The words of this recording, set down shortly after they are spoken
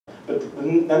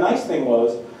But the nice thing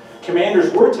was,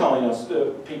 commanders were telling us,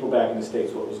 people back in the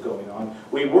States, what was going on.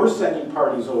 We were sending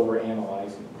parties over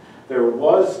analyzing. There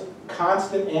was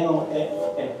constant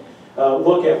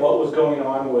look at what was going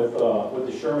on with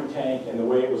the Sherman Tank and the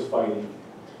way it was fighting.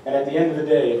 And at the end of the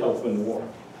day, it helped win the war.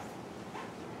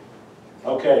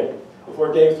 Okay,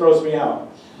 before Dave throws me out.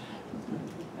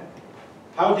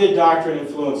 How did doctrine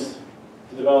influence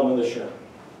the development of the Sherman?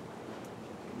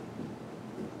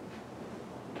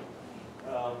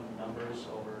 Numbers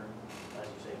over, as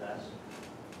you say, best.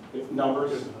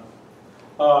 Numbers.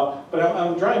 But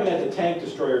I'm driving at the tank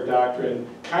destroyer doctrine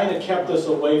kind of kept us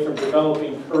away from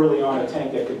developing early on a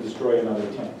tank that could destroy another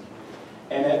tank.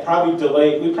 And that probably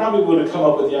delayed, we probably would have come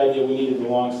up with the idea we needed the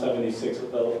long 76,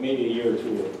 maybe a year or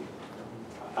two.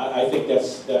 I think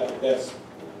that's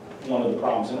one of the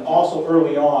problems. And also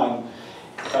early on,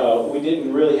 we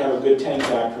didn't really have a good tank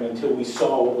doctrine until we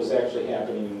saw what was actually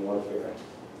happening in warfare.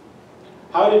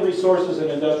 How did resources and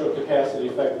industrial capacity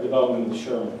affect the development of the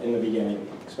Sherman in the beginning,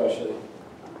 especially?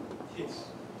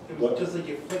 It was just like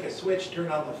you flick a switch,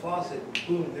 turn on the faucet, and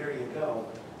boom, there you go.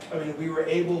 I mean, we were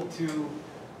able to,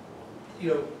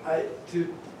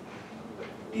 to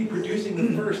be producing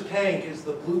the first tank as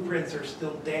the blueprints are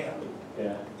still damp.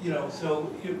 Yeah.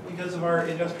 So because of our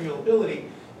industrial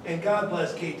ability, and God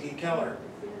bless K.T. Keller,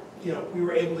 we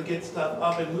were able to get stuff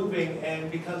up and moving, and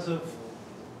because of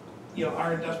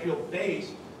our industrial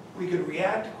base, we could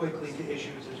react quickly to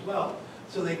issues as well.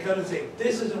 So they kind of say,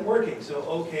 this isn't working, so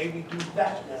okay, we do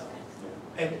that now.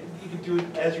 And you can do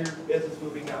it as it's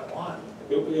moving down the line.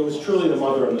 It was truly the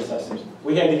mother of necessity.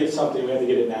 We had to get something, we had to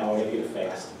get it now, we had to get it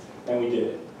fast. And we did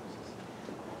it.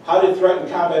 How did threat and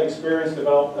combat experience affect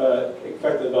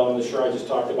the development of the Sherman? I just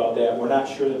talked about that. We're not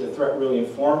sure that the threat really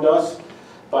informed us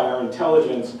by our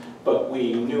intelligence, but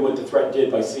we knew what the threat did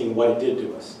by seeing what it did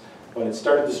to us. When it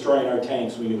started destroying our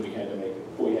tanks, we knew we had to make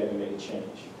a change.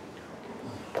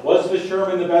 Was the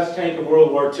Sherman the best tank of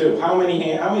World War II? How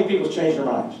many people changed their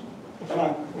minds? Come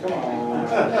on, come on.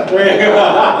 There you go.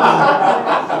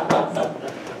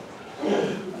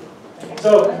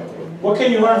 So, what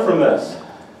can you learn from this?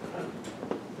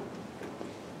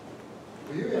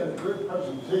 Well, you had a good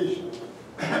presentation.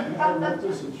 I wrote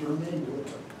this at your meeting.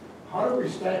 How do we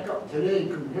stack up today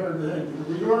compared to then? Did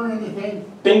we learn anything?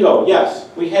 Bingo, yes,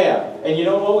 we have. And you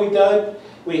know what we've done?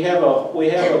 We have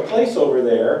a place over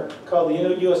there called the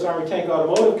U.S. Army Tank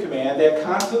Automotive Command that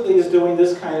constantly is doing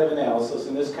this kind of analysis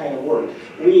and this kind of work.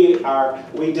 We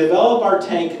develop our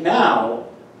tank now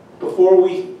before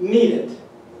we need it.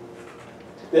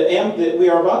 We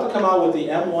are about to come out with the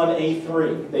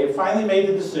M1A3. They finally made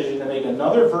the decision to make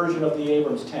another version of the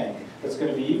Abrams tank that's going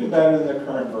to be even better than the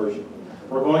current version.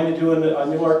 We're going to do a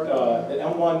newer, the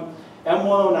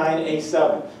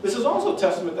M109A7. This is also a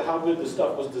testament to how good this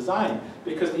stuff was designed,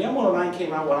 because the M109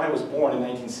 came out when I was born in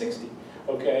 1960,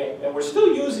 okay? And we're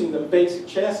still using the basic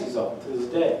chassis of it to this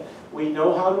day. We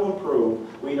know how to improve.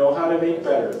 We know how to make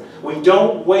better. We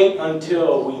don't wait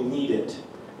until we need it.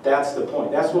 That's the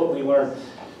point. That's what we learned.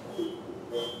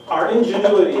 Our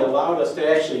ingenuity allowed us to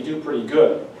actually do pretty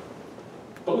good.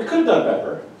 But we could have done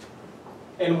better.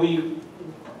 And we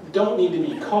don't need to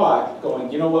be caught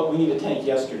going, you know what, we need a tank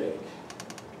yesterday.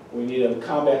 We need to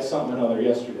combat something or another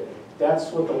yesterday. That's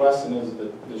what the lesson is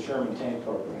of the Sherman Tank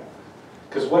program.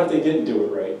 Because what if they didn't do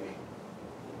it right?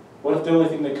 What if the only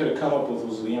thing they could have come up with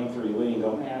was the M3 Lee and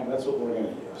go, man, that's what we're going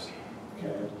to use.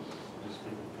 Okay.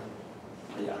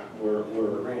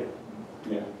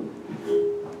 Yeah,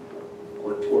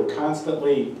 we're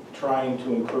constantly trying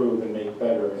to improve and make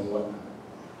better and whatnot.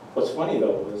 What's funny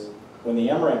though is when the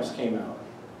MRAPs came out,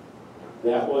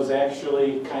 that was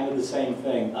actually kind of the same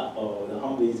thing. Uh-oh, the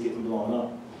Humvee's getting blown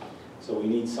up. So we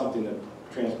need something to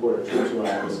transport our troops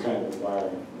around this kind of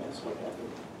environment, and that's what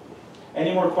happened.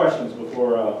 Any more questions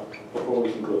before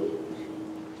we conclude?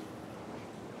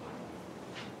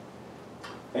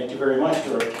 Thank you very much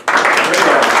for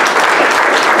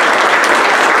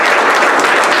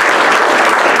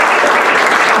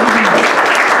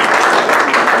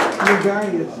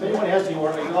If anyone has any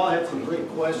more, you all had some great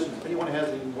questions. If anyone has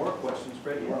any more questions,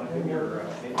 Fred, you want to give your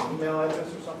email address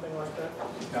or something like that?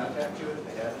 Contact you if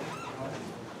they have.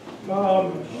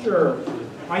 Sure.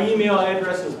 My email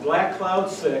address is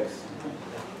blackcloud6.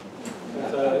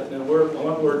 It's one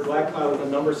word, blackcloud with a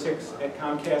number 6 at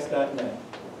comcast.net.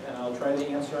 And I'll try to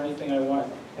answer anything I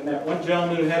want. And that one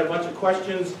gentleman who had a bunch of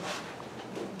questions,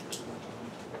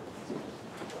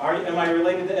 am I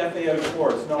related to FAO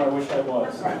Schwarz? No, I wish I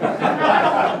was.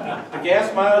 The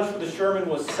gas mileage for the Sherman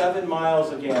was 7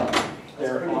 miles a gallon.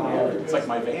 They're on average. It's like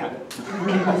my van.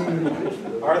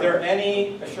 Are there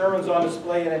any Shermans on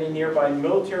display in any nearby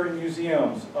military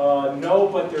museums? No,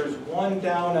 but there's one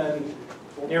down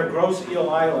near Grosse Ile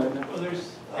Island, Well,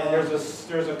 there's, and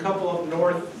there's a couple up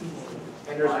north,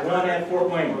 and there's one at Fort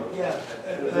Wayne. yeah.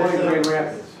 One in Grand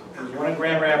Rapids. There's one in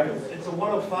Grand Rapids. It's a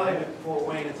 105 at Fort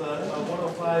Wayne, it's a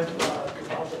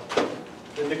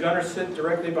 105, Did the gunner sit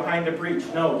directly behind the breech?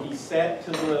 No, he sat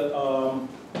to the, The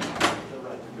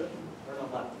right, or the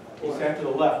left? he sat to the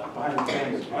left, behind the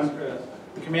commander.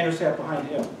 The commander sat behind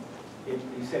him.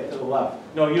 He sat to the left.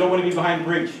 No, you don't want to be behind the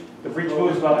breech. The breech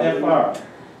moves about that far.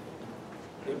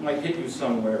 It might hit you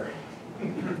somewhere.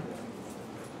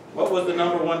 What was the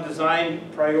 #1 design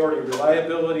priority?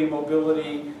 Reliability,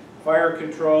 mobility, fire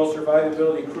control,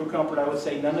 survivability, crew comfort? I would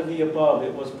say none of the above.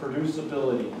 It was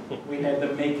producibility. We had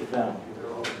to make them.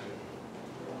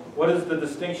 What is the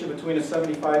distinction between a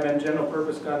 75mm general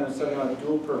purpose gun and a 75mm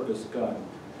dual purpose gun?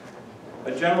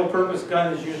 A general purpose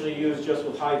gun is usually used just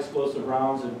with high explosive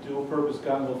rounds. A dual purpose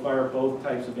gun will fire both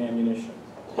types of ammunition,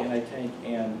 anti-tank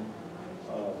and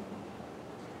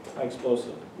high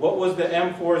explosive. What was the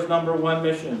M4's #1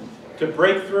 mission? To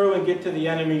break through and get to the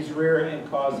enemy's rear and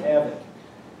cause havoc.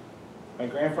 My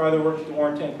grandfather worked at the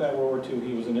Warren Tank Plant World War II.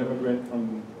 He was an immigrant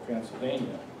from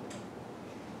Pennsylvania.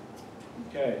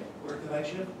 Okay. where can I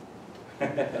ship? There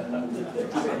you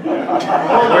go. I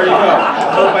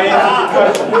hope I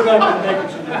answered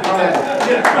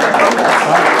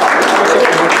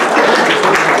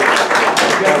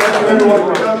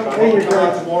your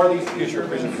question. More of these future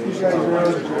missions.